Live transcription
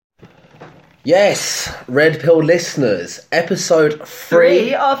Yes, Red Pill listeners, episode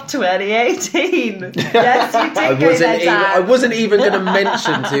 3 of 2018. Yes, you did go there, Dan. I wasn't even going to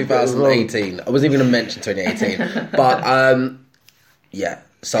mention 2018. I wasn't even going to mention 2018. But, yeah.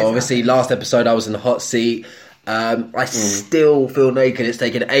 So, obviously, last episode I was in the hot seat. I still feel naked. It's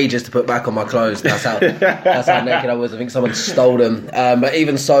taken ages to put back on my clothes. That's how naked I was. I think someone stole them. But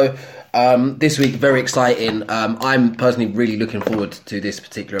even so... this week, very exciting. I'm personally really looking forward to this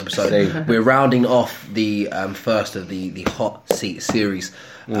particular episode. We're rounding off the first of the Hot Seat series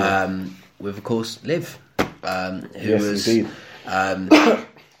with, of course, Liv, who was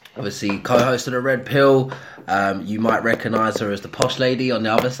obviously co-host of the Red Pill. You might recognise her as the posh lady on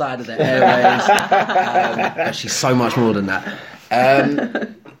the other side of the airwaves. But she's so much more than that.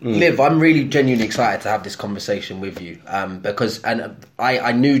 Liv, I'm really genuinely excited to have this conversation with you because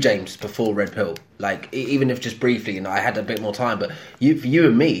I knew James before Red Pill, like even if just briefly, and I had a bit more time. But for you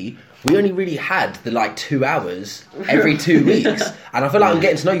and me, we only really had the 2 hours every 2 weeks, and I feel like I'm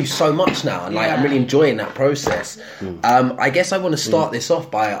getting to know you so much now, and I'm really enjoying that process. I guess I want to start this off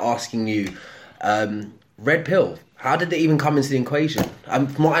by asking you, Red Pill. How did it even come into the equation?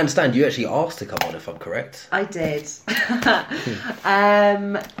 From what I understand, you actually asked to come on, if I'm correct. I did.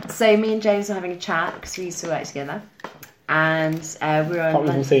 So me and James were having a chat because we used to work together, and we were on. Can't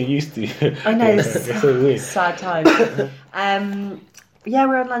even say used to. I know, this is so weird. Sad time. We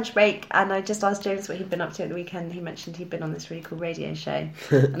were on lunch break, and I just asked James what he'd been up to at the weekend. He mentioned he'd been on this really cool radio show,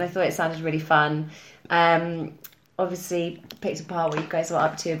 and I thought it sounded really fun. Obviously picked apart what you guys were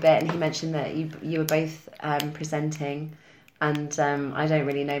up to a bit, and he mentioned that you were both presenting, and I don't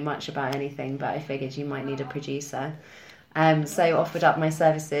really know much about anything, but I figured you might need a producer, so offered up my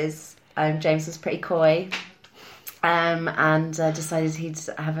services. James was pretty coy, and decided he'd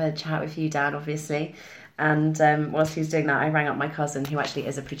have a chat with you, Dan, obviously. And whilst he was doing that, I rang up my cousin, who actually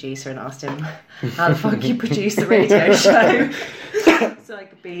is a producer, and asked him how the fuck you produce a radio show, so I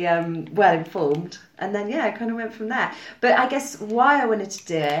could be well informed. And then I kind of went from there. But I guess why I wanted to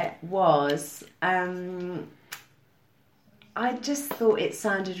do it was I just thought it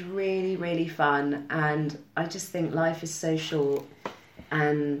sounded really, really fun, and I just think life is so short.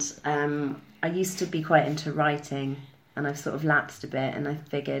 And I used to be quite into writing, and I've sort of lapsed a bit, and I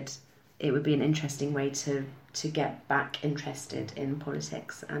figured it would be an interesting way to get back interested in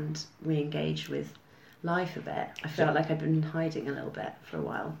politics and re-engage with life a bit. I felt like I'd been hiding a little bit for a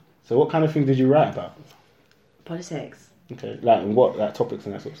while. So what kind of thing did you write about? Politics. Okay, what topics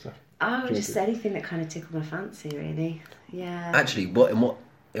and that sort of stuff? Oh, just anything that kind of tickled my fancy, really. Yeah. Actually, in what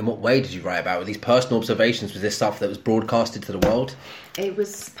way did you write about? Were these personal observations? Was this stuff that was broadcasted to the world? It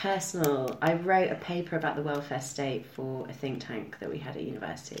was personal. I wrote a paper about the welfare state for a think tank that we had at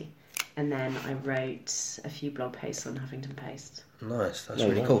university. And then I wrote a few blog posts on Huffington Post. Nice, that's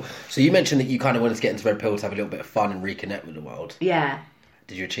really cool. So you mentioned that you kind of wanted to get into Red Pill to have a little bit of fun and reconnect with the world. Yeah.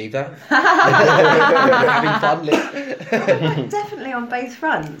 Did you achieve that? Having fun, Liv? Definitely on both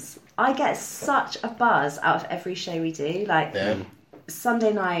fronts. I get such a buzz out of every show we do.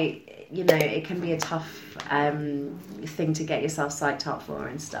 Sunday night, it can be a tough thing to get yourself psyched up for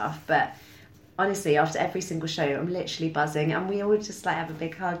and stuff, but honestly, after every single show, I'm literally buzzing, and we all just have a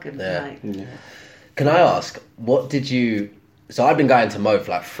big hug and Can I ask, what did you? So I've been going to Mo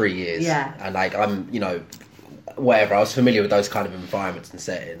for 3 years, and I'm whatever. I was familiar with those kind of environments and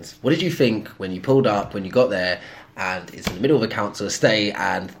settings. What did you think when you pulled up, when you got there, and it's in the middle of a council estate,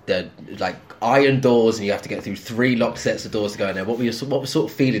 and they're iron doors, and you have to get through 3 locked sets of doors to go in there? What sort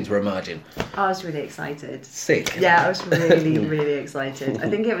of feelings were emerging? I was really excited. Sick. Yeah, I was really, really excited. I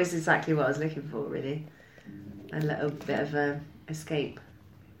think it was exactly what I was looking for, really. A little bit of a escape,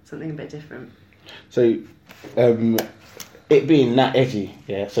 something a bit different. So, it being that edgy,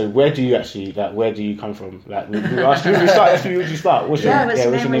 so where do you actually where do you come from? Where do you start? What's your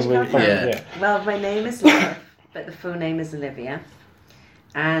name? Well, my name is Liv, but the full name is Olivia,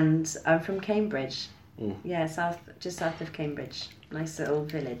 and I'm from Cambridge. Yeah, just south of Cambridge, nice little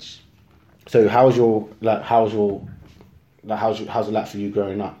village. So how's it like for you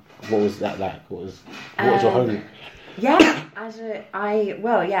growing up? What was that like? What was your home? Yeah,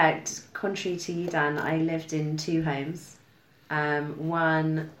 contrary to you, Dan, I lived in 2 homes.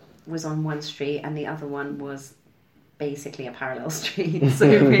 One was on one street, and the other one was basically a parallel street, so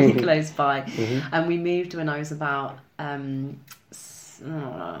really close by. And we moved when I was about 10,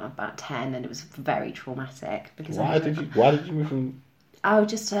 and it was very traumatic because why did you move from? Oh,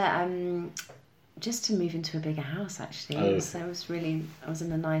 just to just to move into a bigger house, actually. I was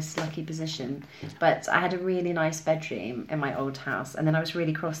in a nice, lucky position. But I had a really nice bedroom in my old house, and then I was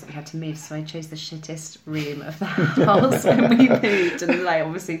really cross that we had to move, so I chose the shittest room of the house when we moved, and like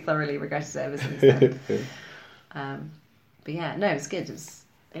obviously thoroughly regretted it ever since then. But yeah, no, it was good.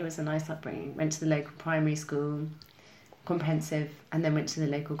 It was a nice upbringing. Went to the local primary school, comprehensive, and then went to the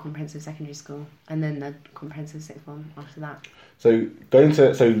local comprehensive secondary school, and then the comprehensive sixth form after that. So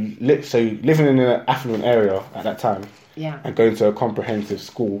living in an affluent area at that time, and going to a comprehensive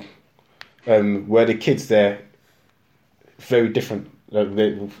school, were the kids there very different?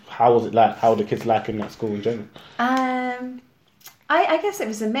 How was it like? How were the kids like in that school in general? I guess it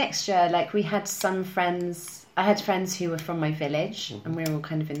was a mixture. Like we had some friends. I had friends who were from my village, and we were all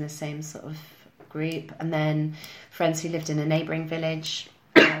kind of in the same sort of group, and then friends who lived in a neighbouring village.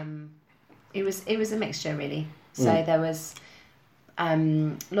 It was a mixture, really. So there was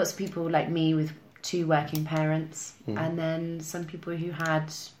lots of people like me with 2 working parents, and then some people who had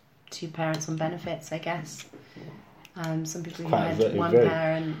 2 parents on benefits, I guess. Some people who had one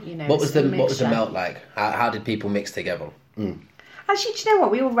parent. You know, what was the melt like? How did people mix together? Actually, do you know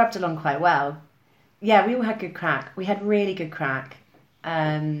what? We all rubbed along quite well. Yeah, we all had good crack. We had really good crack.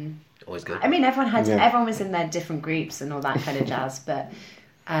 Always good. I mean, everyone was in their different groups and all that kind of jazz, but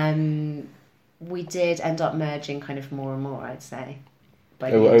we did end up merging kind of more and more, I'd say.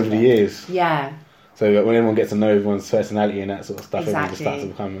 Over the years? Yeah. So when everyone gets to know everyone's personality and that sort of stuff, everyone just starts to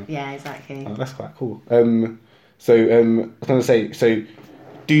become... Yeah, exactly. Oh, that's quite cool. I was going to say, so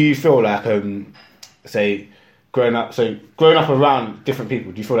do you feel like, growing up around different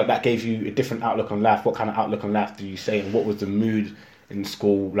people, do you feel like that gave you a different outlook on life? What kind of outlook on life do you say, and what was the mood in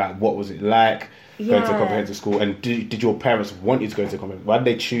school? Like, what was it like going to comprehensive school? And did your parents want you to go to comprehensive? Why did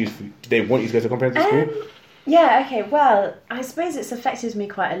they choose? Did they want you to go to comprehensive school? Yeah. Okay. Well, I suppose it's affected me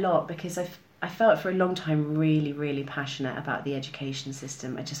quite a lot because I felt for a long time really, really passionate about the education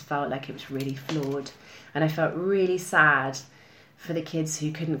system. I just felt like it was really flawed, and I felt really sad for the kids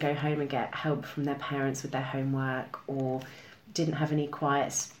who couldn't go home and get help from their parents with their homework, or didn't have any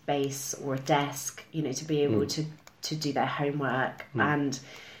quiet space or a desk, you know, to be able to do their homework. And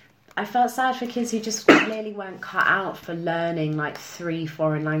I felt sad for kids who just clearly weren't cut out for learning like 3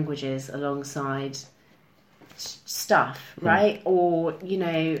 foreign languages alongside stuff, right? Or, you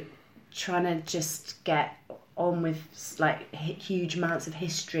know, trying to just get on with like huge amounts of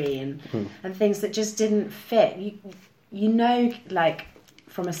history and things that just didn't fit. You know, like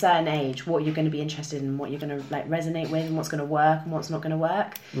from a certain age, what you're going to be interested in, what you're going to like resonate with, and what's going to work and what's not going to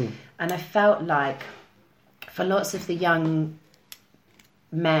work. And I felt like for lots of the young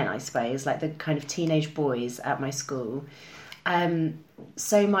men, I suppose, like the kind of teenage boys at my school,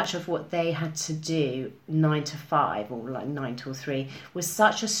 so much of what they had to do 9 to 5 or like 9 till 3 was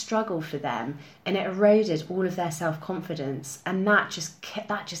such a struggle for them, and it eroded all of their self-confidence, and that just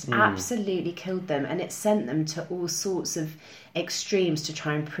absolutely killed them, and it sent them to all sorts of extremes to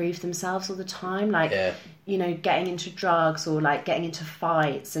try and prove themselves all the time, like you know, getting into drugs or like getting into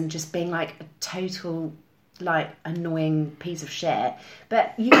fights and just being like a total like annoying piece of shit.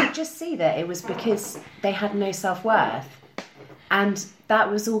 But you could just see that it was because they had no self-worth. And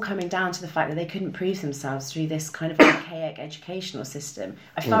that was all coming down to the fact that they couldn't prove themselves through this kind of archaic educational system.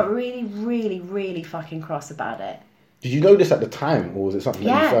 I felt really, really, really fucking cross about it. Did you know this at the time, or was it something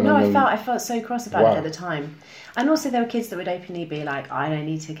that you found? I felt so cross about it at the time. And also there were kids that would openly be like, I don't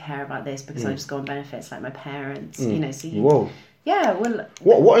need to care about this because I just go on benefits like my parents, you know. So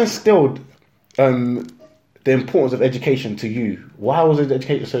what instilled the importance of education to you? Why was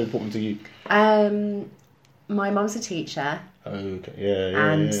education so important to you? My mum's a teacher.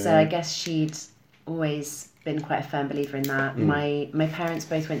 Okay. So I guess she'd always been quite a firm believer in that. My parents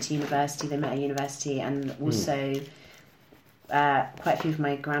both went to university. They met at university, and also quite a few of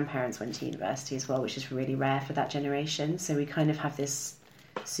my grandparents went to university as well, which is really rare for that generation. So we kind of have this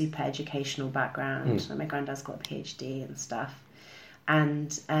super educational background. Like my granddad's got a PhD and stuff.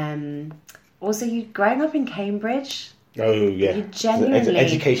 And also, growing up in Cambridge. Oh yeah, you genuinely, it's an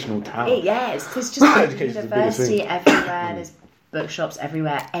educational town. There's just like university everywhere. There's bookshops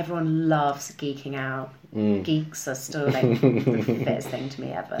everywhere. Everyone loves geeking out. Geeks are still like the fittest thing to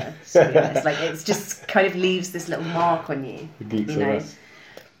me ever. To be honest, like it's just kind of leaves this little mark on you. The geeks you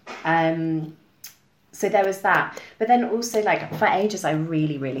know. So there was that, but then also like for ages I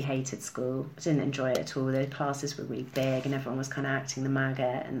really, really hated school. I didn't enjoy it at all. The classes were really big and everyone was kind of acting the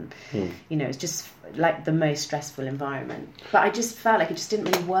maggot, and you know, it's just like the most stressful environment. But I just felt like it just didn't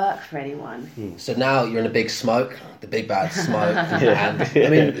really work for anyone. So now you're in a big smoke, the big bad smoke. And I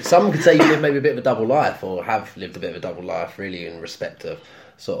mean, some could say you live maybe a bit of a double life, or have lived a bit of a double life, really, in respect of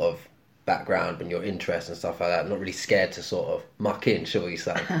sort of background and your interests and stuff like that. I'm not really scared to sort of muck in, shall we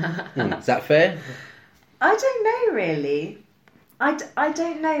say. Is that fair? I don't know, really. I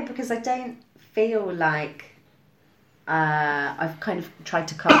don't know, because I don't feel like I've kind of tried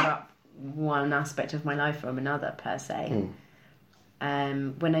to cover up one aspect of my life from another, per se.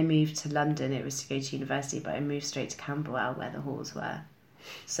 When I moved to London, it was to go to university, but I moved straight to Camberwell, where the halls were.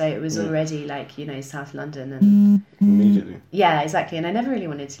 So it was already like, you know, South London. And Immediately. yeah, exactly. And I never really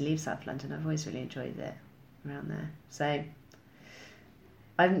wanted to leave South London. I've always really enjoyed it around there. So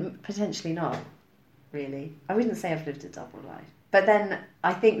I'm potentially not, really. I wouldn't say I've lived a double life. But then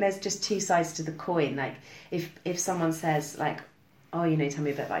I think there's just two sides to the coin. Like, if someone says, like, oh, you know, tell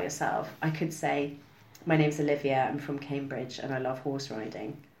me a bit about yourself, I could say, my name's Olivia, I'm from Cambridge, and I love horse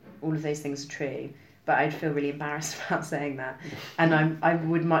riding. All of those things are true. But I'd feel really embarrassed about saying that. And I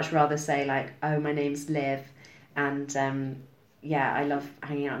would much rather say, like, oh, my name's Liv, and yeah, I love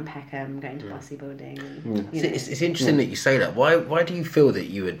hanging out in Peckham, going to Bussey Building. And, you know. It's interesting that you say that. Why do you feel that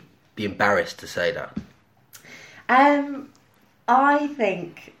you would be embarrassed to say that? I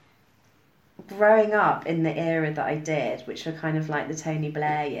think growing up in the era that I did, which were kind of like the Tony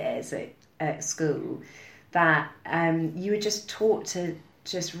Blair years at school, that you were just taught to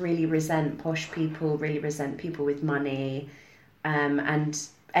just really resent posh people, really resent people with money, and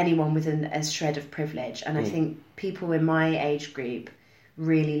anyone with a shred of privilege. And I think people in my age group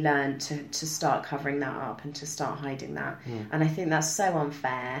really learned to start covering that up and to start hiding that. And I think that's so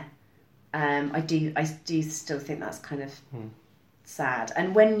unfair. I do still think that's kind of sad.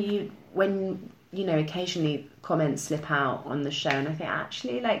 And when you know, occasionally comments slip out on the show, and I think,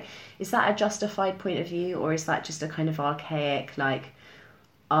 actually, like, is that a justified point of view, or is that just a kind of archaic, like,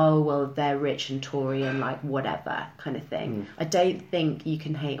 oh, well, they're rich and Tory and, like, whatever kind of thing? I don't think you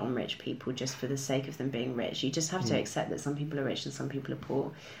can hate on rich people just for the sake of them being rich. You just have to accept that some people are rich and some people are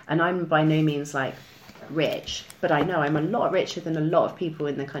poor. And I'm by no means, like, rich, but I know I'm a lot richer than a lot of people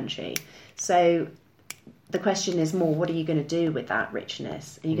in the country. So the question is more, what are you going to do with that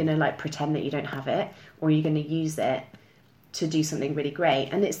richness? Are you going to, like, pretend that you don't have it, or are you going to use it to do something really great?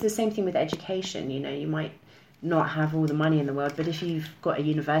 And it's the same thing with education. You know, you might not have all the money in the world, but if you've got a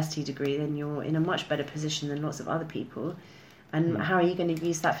university degree, then you're in a much better position than lots of other people. And how are you going to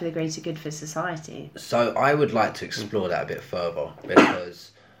use that for the greater good for society? So I would like to explore that a bit further,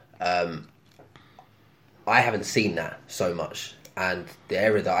 because I haven't seen that so much. And the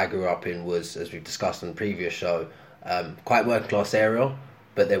area that I grew up in was, as we've discussed on the previous show, quite working class area,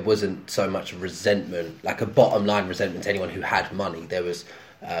 but there wasn't so much resentment, like a bottom line resentment to anyone who had money. There was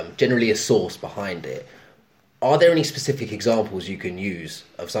generally a source behind it. Are there any specific examples you can use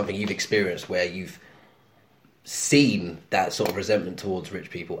of something you've experienced where you've seen that sort of resentment towards rich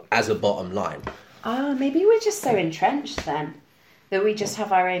people as a bottom line? Maybe we're just so entrenched then that we just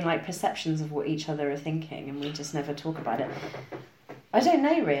have our own, like, perceptions of what each other are thinking, and we just never talk about it. I don't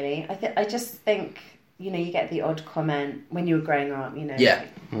know, really. I just think, you know, you get the odd comment when you were growing up, you know. Yeah.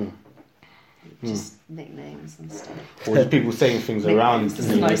 Like, just nicknames and stuff. Or just people saying things around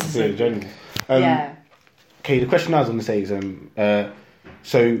in general. Yeah. Okay, the question I was going to say is,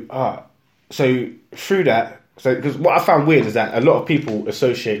 so through that, so because what I found weird is that a lot of people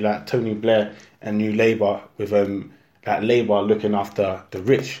associate, like, Tony Blair and New Labour with like Labour looking after the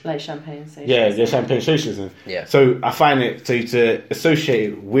rich, like champagne socialism. Yeah, champagne socialism. Yeah. So I find it to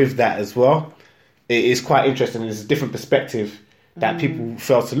associate it with that as well. It is quite interesting. It's a different perspective that people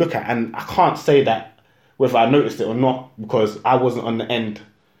fail to look at, and I can't say that whether I noticed it or not, because I wasn't on the end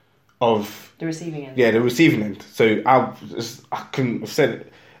of the receiving end. Yeah, the receiving end. So I couldn't have said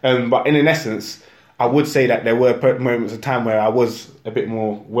it. But in essence, I would say that there were moments of time where I was a bit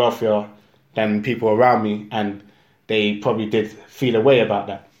more wealthier than people around me, and they probably did feel a way about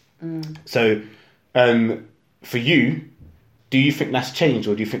that. So for you, do you think that's changed,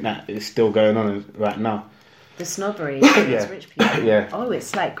 or do you think that it's still going on right now? The snobbery towards rich people. Yeah. Oh,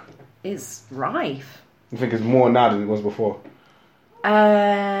 it's like, it's rife. You think it's more now than it was before?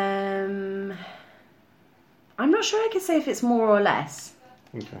 I'm not sure I could say if it's more or less.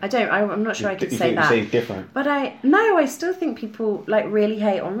 Okay. I'm not sure I could say that. You say it's different. But I still think people, like, really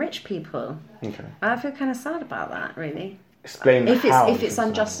hate on rich people. Okay. I feel kind of sad about that, really. Explain if how. If it's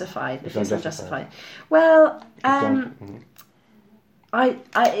unjustified. If it's unjustified. Well,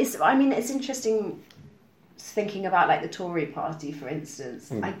 it's interesting thinking about, like, the Tory party, for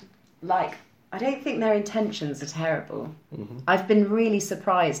instance. I don't think their intentions are terrible. I've been really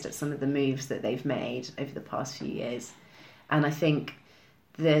surprised at some of the moves that they've made over the past few years, and I think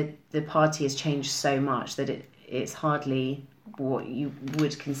the party has changed so much that it's hardly what you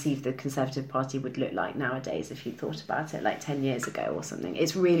would conceive the Conservative Party would look like nowadays if you thought about it like 10 years ago or something.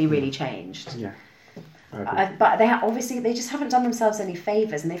 It's really, really changed. Yeah. But they just haven't done themselves any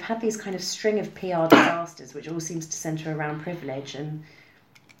favours, and they've had these kind of string of PR disasters, which all seems to centre around privilege and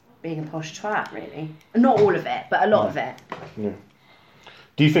being a posh twat, really. Not all of it, but a lot of it. Yeah.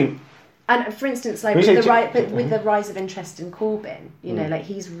 Do you think? And for instance, like with the rise of interest in Corbyn, you know, like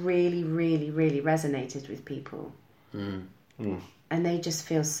he's really, really, really resonated with people, and they just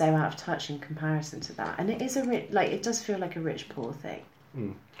feel so out of touch in comparison to that. And it is it does feel like a rich poor thing.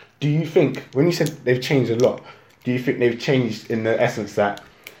 Do you think, when you said they've changed a lot, do you think they've changed in the essence that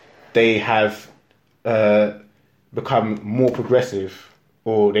they have become more progressive,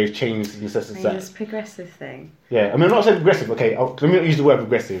 or they've changed in the essence that... This progressive thing. Yeah, I mean, I'm not saying progressive, okay, let me not use the word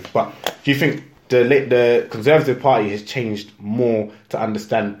progressive, but do you think the Conservative Party has changed more to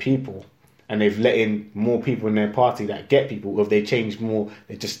understand people, and they've let in more people in their party that get people, or have they changed more,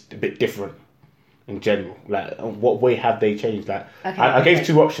 they're just a bit different? In general, like, what way have they changed? Like, I gave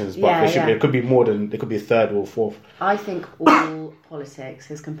two options, but there could be more than, there could be a third or a fourth. I think all politics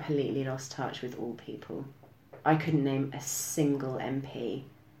has completely lost touch with all people. I couldn't name a single MP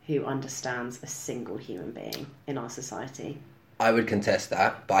who understands a single human being in our society. I would contest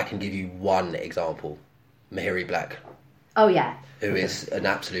that, but I can give you one example. Mahiri Black. Oh, yeah. Who is an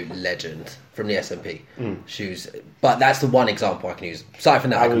absolute legend from the SNP. But that's the one example I can use. Aside from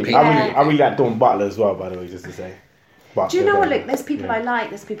that, I really like Dawn Butler as well, by the way, just to say. But do you know what? Look, there's people I like.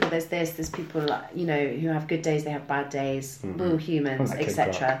 There's people. There's people, you know, who have good days. They have bad days. We're all humans,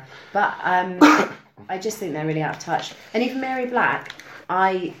 etc. But I just think they're really out of touch. And even Mary Black,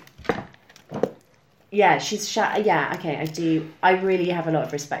 she's I do. I really have a lot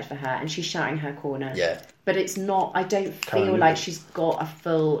of respect for her, and she's shouting her corner. Yeah. But it's not, I don't feel like she's got a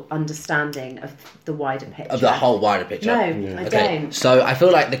full understanding of the wider picture. Of the whole wider picture? No, I don't. So I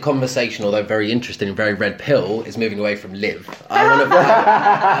feel like the conversation, although very interesting and very red pill, is moving away from Liv. I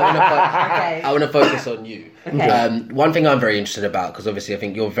want to focus on you. Okay. One thing I'm very interested about, because obviously I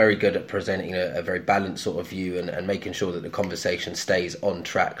think you're very good at presenting a very balanced sort of view and making sure that the conversation stays on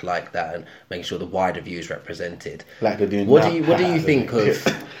track like that, and making sure the wider view is represented. Like they're doing what do you think of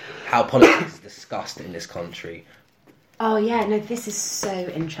how politics is discussed in this country? Oh yeah, no, this is so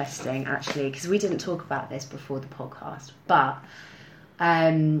interesting actually, because we didn't talk about this before the podcast, but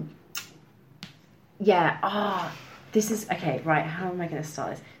this is okay, right, how am I going to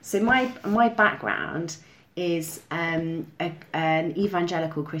start this? So my background is an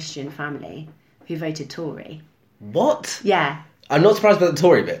evangelical Christian family who voted Tory. What? Yeah. I'm not surprised by the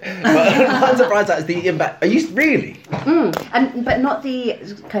Tory bit, but I'm surprised that's the impact. Are you really? But not the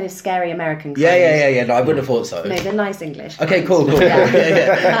kind of scary American kind. Yeah. No, I wouldn't have thought so. No, the nice English. Okay, cool. Sorry,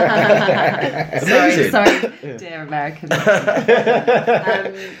 dear Americans.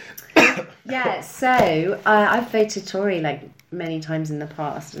 So I've voted Tory like many times in the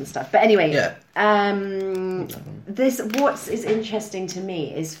past and stuff. But anyway, what is interesting to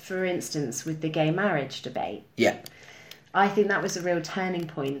me is, for instance, with the gay marriage debate. Yeah. I think that was a real turning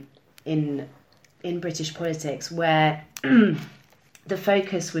point in British politics, where the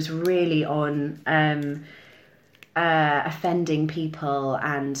focus was really on offending people,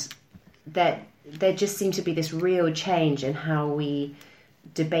 and that there just seemed to be this real change in how we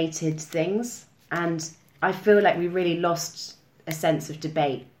debated things. And I feel like we really lost a sense of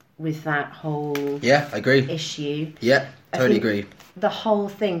debate with that whole I agree. issue. Yeah, totally agree. The whole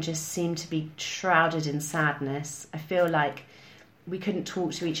thing just seemed to be shrouded in sadness. I feel like we couldn't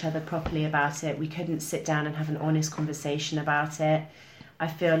talk to each other properly about it. We couldn't sit down and have an honest conversation about it. I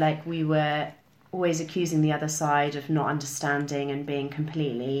feel like we were always accusing the other side of not understanding and being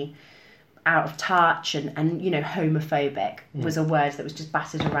completely out of touch, and you know, homophobic was a word that was just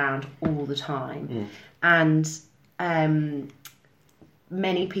battered around all the time. And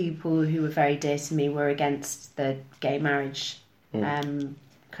many people who were very dear to me were against the gay marriage kind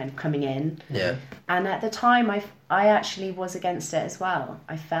of coming in. Yeah. And at the time, I actually was against it as well.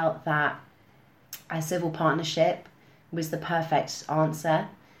 I felt that a civil partnership was the perfect answer,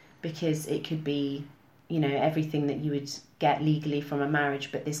 because it could be, you know, everything that you would get legally from a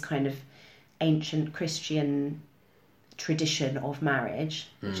marriage, but this kind of ancient Christian tradition of marriage,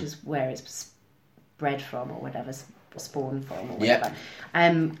 which is where it's bred from or whatever, spawned from or whatever,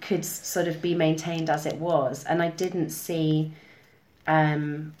 could sort of be maintained as it was. And I didn't see,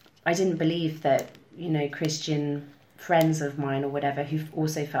 I didn't believe that, you know, Christian friends of mine or whatever who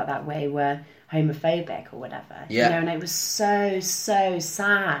also felt that way were homophobic or whatever. Yeah. You know, and it was so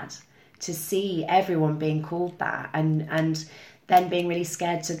sad to see everyone being called that, and then being really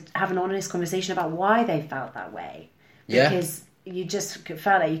scared to have an honest conversation about why they felt that way. Yeah. Because you just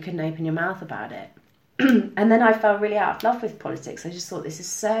felt like you couldn't open your mouth about it. And then I fell really out of love with politics. I just thought, this is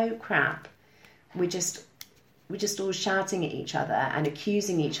so crap. We're just all shouting at each other and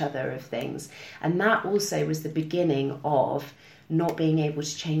accusing each other of things. And that also was the beginning of not being able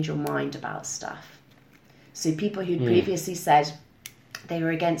to change your mind about stuff. So people who'd previously said they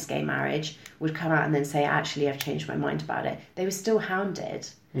were against gay marriage would come out and then say, actually, I've changed my mind about it. They were still hounded.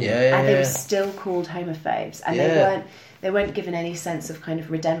 And they were still called homophobes. And they weren't given any sense of kind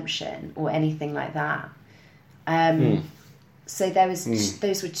of redemption or anything like that. So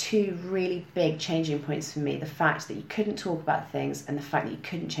those were two really big changing points for me. The fact that you couldn't talk about things and the fact that you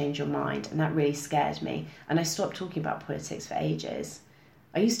couldn't change your mind. And that really scared me. And I stopped talking about politics for ages.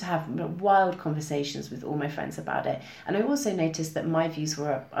 I used to have wild conversations with all my friends about it. And I also noticed that my views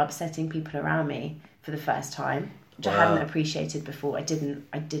were upsetting people around me for the first time, which I hadn't appreciated before. I didn't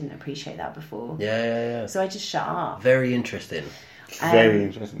appreciate that before. Yeah. So I just shut up. Very interesting. Very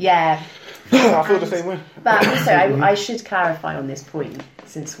interesting. Yeah. I feel the same way. But also, I should clarify on this point,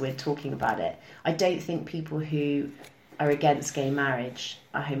 since we're talking about it. I don't think people who are against gay marriage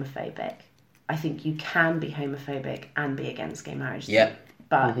are homophobic. I think you can be homophobic and be against gay marriage. Yeah.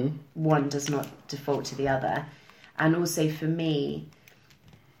 But one does not default to the other. And also for me,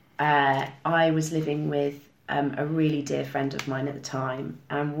 I was living with a really dear friend of mine at the time,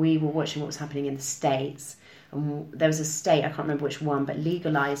 and we were watching what was happening in the States. And there was a state, I can't remember which one, but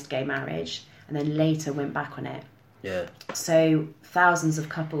legalised gay marriage and then later went back on it. Yeah. So thousands of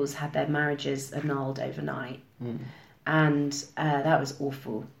couples had their marriages annulled overnight. And that was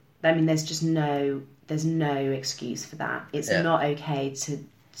awful. I mean, there's no excuse for that. It's not okay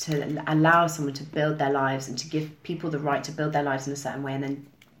to allow someone to build their lives and to give people the right to build their lives in a certain way and then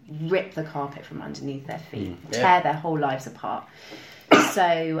rip the carpet from underneath their feet, tear their whole lives apart.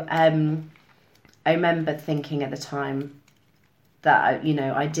 So I remember thinking at the time that,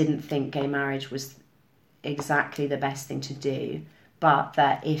 I didn't think gay marriage was exactly the best thing to do, but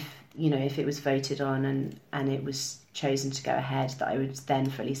that if it was voted on and it was chosen to go ahead, that I would then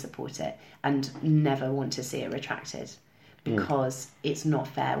fully support it and never want to see it retracted, because it's not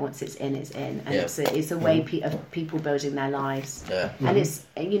fair. Once it's in, it's in, and it's a way of people building their lives. And it's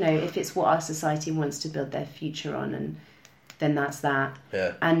if it's what our society wants to build their future on, and then that's that.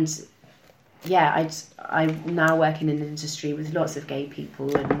 And I'm now working in an industry with lots of gay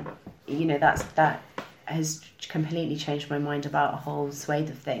people, and that has completely changed my mind about a whole swathe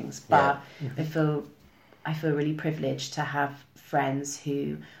of things. But I feel really privileged to have friends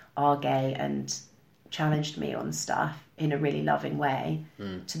who are gay and challenged me on stuff in a really loving way,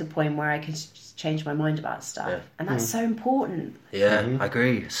 to the point where I can change my mind about stuff. And that's so important. I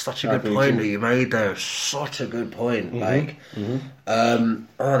agree. Such a good point that you made there. Such a good point. That's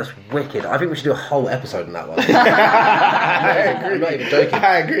wicked. I think we should do a whole episode on that one. I'm not even joking.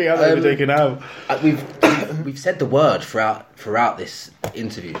 I agree. I'm not even joking now. We've said the word throughout this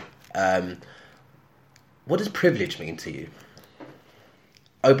interview. What does privilege mean to you?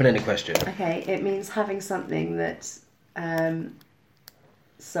 Open-ended question. Okay, it means having something that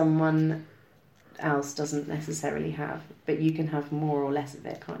someone else doesn't necessarily have, but you can have more or less of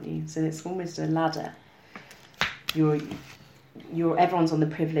it, can't you? So it's almost a ladder. Everyone's on the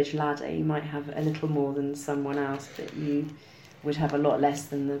privilege ladder. You might have a little more than someone else, but you would have a lot less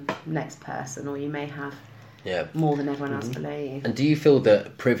than the next person, or you may have more than everyone else below you. And do you feel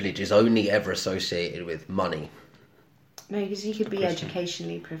that privilege is only ever associated with money? No, because you could be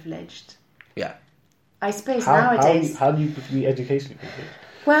educationally privileged. Yeah. I suppose nowadays... How do you be educationally privileged?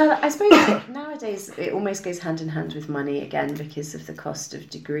 Well, I suppose nowadays it almost goes hand in hand with money again, because of the cost of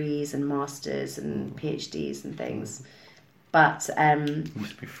degrees and masters and PhDs and things. But it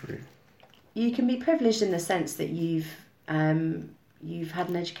must be free. You can be privileged in the sense that you've had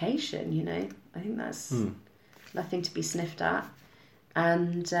an education. I think that's nothing to be sniffed at.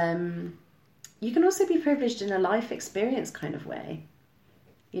 And you can also be privileged in a life experience kind of way.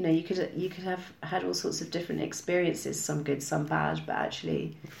 You could have had all sorts of different experiences, some good, some bad, but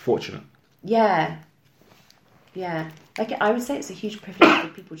actually fortunate. Yeah. Like, I would say it's a huge privilege for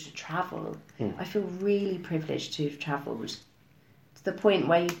people to travel. I feel really privileged to have travelled, to the point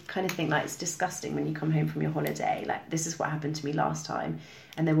where you kind of think like it's disgusting when you come home from your holiday. Like, this is what happened to me last time,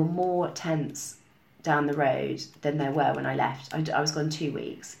 and there were more tents down the road than there were when I left. I was gone 2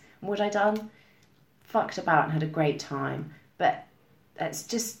 weeks. And what had I done? Fucked about and had a great time. But it's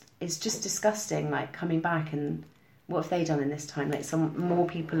just disgusting, like, coming back, and what have they done in this time? Like, some more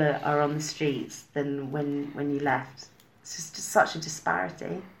people are on the streets than when you left. It's just such a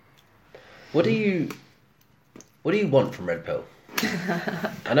disparity. What do you want from Red Pill?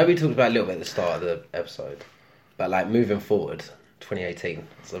 I know we talked about it a little bit at the start of the episode, But like moving forward, 2018,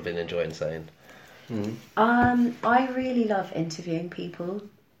 as I've been enjoying saying. I really love interviewing people.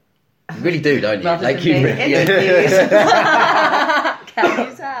 You really do, don't you? Rather Like than you being really. interviewed. Can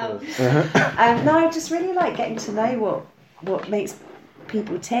you tell? No, I just really like getting to know what makes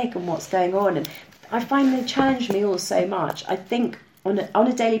people tick and what's going on, and I find they challenge me all so much. I think on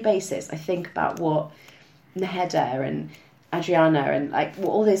a daily basis, I think about what Naheda and Adriana and like what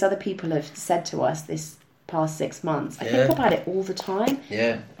all those other people have said to us this past 6 months. I think about it all the time.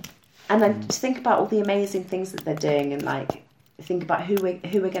 Yeah. And I just think about all the amazing things that they're doing, and like think about who we're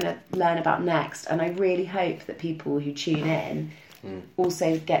going to learn about next. And I really hope that people who tune in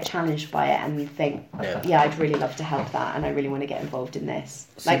also get challenged by it and think, yeah, I'd really love to help that, and I really want to get involved in this.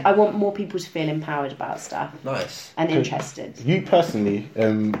 Like, I want more people to feel empowered about stuff. Nice. And interested. You personally,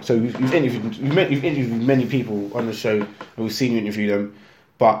 so you've interviewed many people on the show, and we've seen you interview them.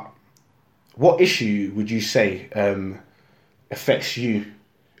 But what issue would you say affects you,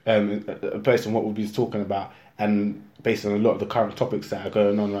 based on what we've been talking about, and based on a lot of the current topics that are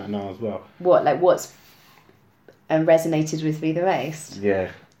going on right now as well? What's resonated with me the most? Yeah.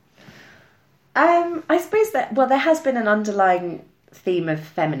 I suppose that, there has been an underlying theme of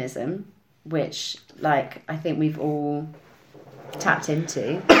feminism, which, like, I think we've all tapped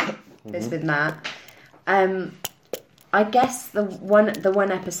into. There's been that. I guess the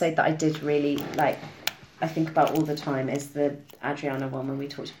one episode that I did really, like, I think about all the time is the Adriana one, when we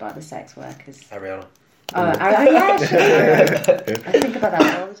talked about the sex workers. Ariana. Yeah, sure. I think about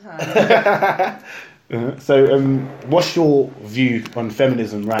that all the time. So, what's your view on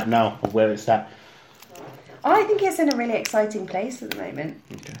feminism right now, of where it's at? I think it's in a really exciting place at the moment.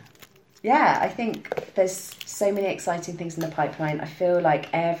 Okay. Yeah, I think there's so many exciting things in the pipeline. I feel like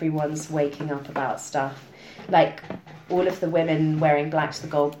everyone's waking up about stuff. Like all of the women wearing black to the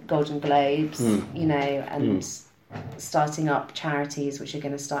Golden Globes, you know, and starting up charities which are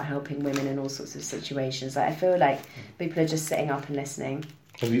going to start helping women in all sorts of situations. Like, I feel like people are just sitting up and listening.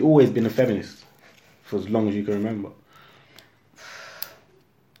 Have you always been a feminist for as long as you can remember?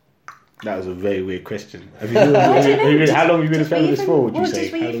 That was a very weird question. How long have you been a feminist for, would you say?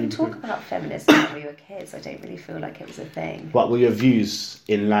 Did we even talk about feminism when we were kids? I don't really feel like it was a thing. What were your views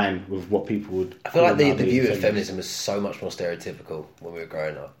in line with what people would... I feel like the view of feminism was so much more stereotypical when we were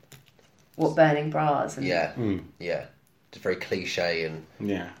growing up. What, burning bras? And... Yeah, yeah. Just very cliche and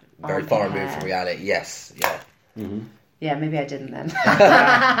very Armpit far removed hair. from reality. Yes, yeah. Mm-hmm. Yeah, maybe I didn't then.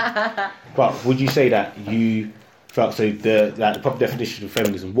 But would you say that you felt, so the proper definition of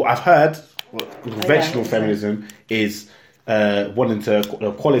feminism, what I've heard, conventional feminism is wanting the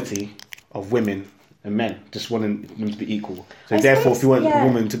equality of women and men, just wanting them to be equal. So therefore, if you want a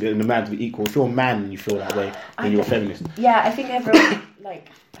woman to be and a man to be equal, if you're a man and you feel that way, then you're a feminist. Yeah, I think everyone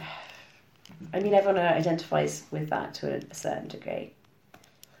everyone identifies with that to a certain degree.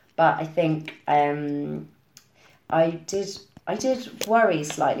 But I think I did worry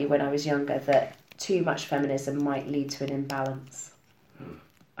slightly when I was younger that too much feminism might lead to an imbalance.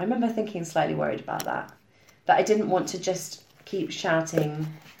 I remember thinking slightly worried about that. That I didn't want to just keep shouting,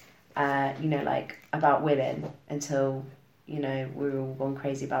 about women until, we were all gone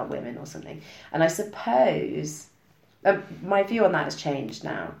crazy about women or something. And I suppose my view on that has changed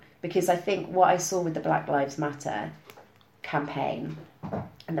now, because I think what I saw with the Black Lives Matter campaign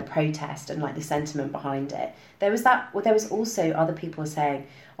and the protest and like the sentiment behind it, there was also other people saying,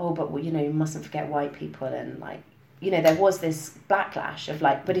 oh, but you mustn't forget white people, and there was this backlash of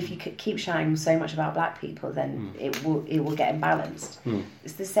but if you could keep shouting so much about black people, then it will get imbalanced.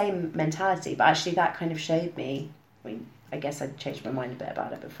 It's the same mentality, but actually that kind of showed me, I guess I'd changed my mind a bit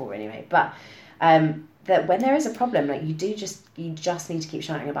about it before anyway, but that when there is a problem, you just need to keep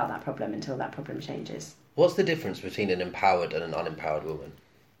shouting about that problem until that problem changes. What's the difference between an empowered and an unempowered woman?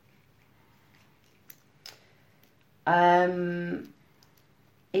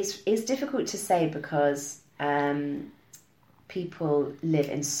 It's difficult to say because women live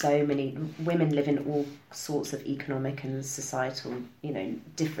in all sorts of economic and societal,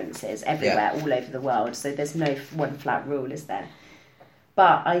 differences everywhere, all over the world. So there's no one flat rule, is there?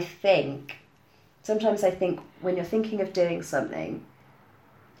 But sometimes I think when you're thinking of doing something,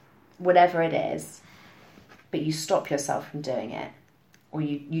 whatever it is, but you stop yourself from doing it, or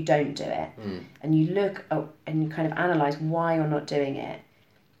you don't do it, and you look and you kind of analyse why you're not doing it.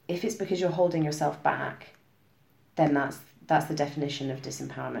 If it's because you're holding yourself back, then that's the definition of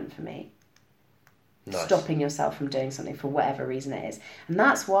disempowerment for me. Nice. Stopping yourself from doing something for whatever reason it is. And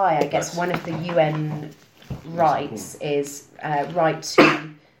that's why I guess one of the UN rights is right to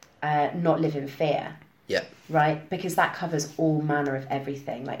not live in fear. Yeah. right? Because that covers all manner of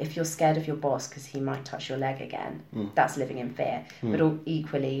everything. Like if you're scared of your boss because he might touch your leg again, that's living in fear. But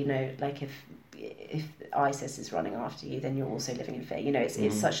equally, you know, like if ISIS is running after you, then you're also living in fear. You know,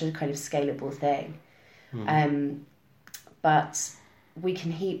 it's such a kind of scalable thing. But we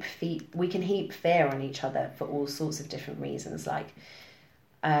can heap fear on each other for all sorts of different reasons. Like,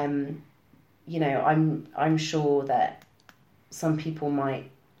 you know, I'm sure that some people might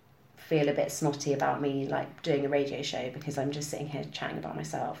feel a bit snotty about me like doing a radio show because I'm just sitting here chatting about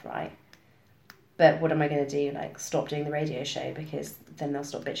myself, right? But what am I going to do? Like stop doing the radio show because then they'll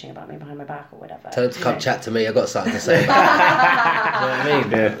stop bitching about me behind my back or whatever. Tell them to come chat to me. I've got something to say. You know what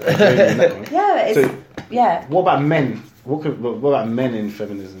I mean? Yeah. What about men? What about men in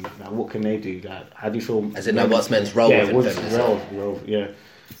feminism? Like, what can they do? Like, how do you feel? As in, like, what's men's role within what's feminism? role? Yeah.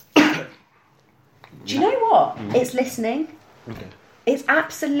 Do you know what? It's listening. Okay. It's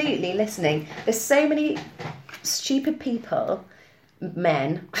absolutely listening. There's so many stupid people,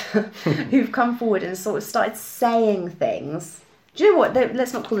 men, who've come forward and sort of started saying things. Do you know what?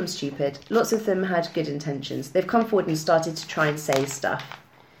 Let's not call them stupid. Lots of them had good intentions. They've come forward and started to try and say stuff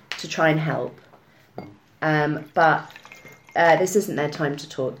to try and help. But this isn't their time to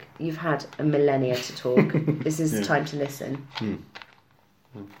talk. You've had a millennia to talk. This is time to listen.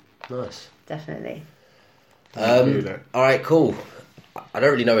 Nice. Definitely. All right, cool. I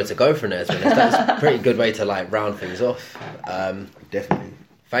don't really know where to go from there, to be honest. That's a pretty good way to like round things off. Definitely.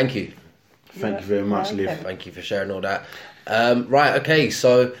 Thank you. Thank you very much, Liv. Thank you for sharing all that. Right, okay,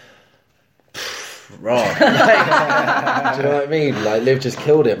 so raw. Do you know what I mean? Like Liv just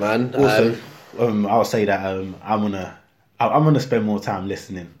killed it, man. Also, I'll say that I'm gonna spend more time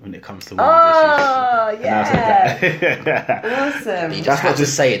listening when it comes to women's issues. Yeah. Awesome. You just have to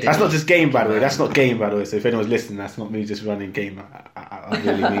say it. That's not just game, by the way. That's not game, by the way. So if anyone's listening, that's not me just running game. I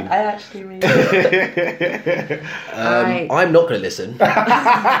really mean. I actually mean it. I'm not going to listen.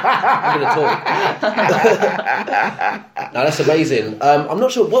 I'm going to talk. No, that's amazing. I'm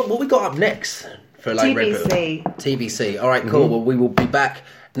not sure what we got up next for like TBC. Red Pill. TBC. All right, cool. Well, we will be back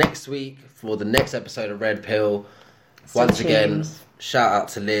next week for the next episode of Red Pill. Once again, shout out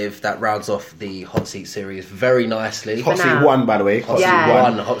to Liv. That rounds off the Hot Seat series very nicely. Hot Seat 1, by the way. Hot Seat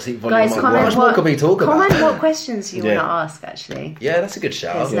 1, Hot Seat Volume 1. How much more can we talk about? Comment what questions you want to ask, actually. Yeah, that's a good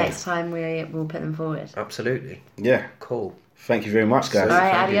shout. Because next time we'll put them forward. Absolutely. Yeah. Cool. Thank you very much, guys. All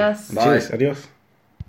right, adios. Cheers. Adios.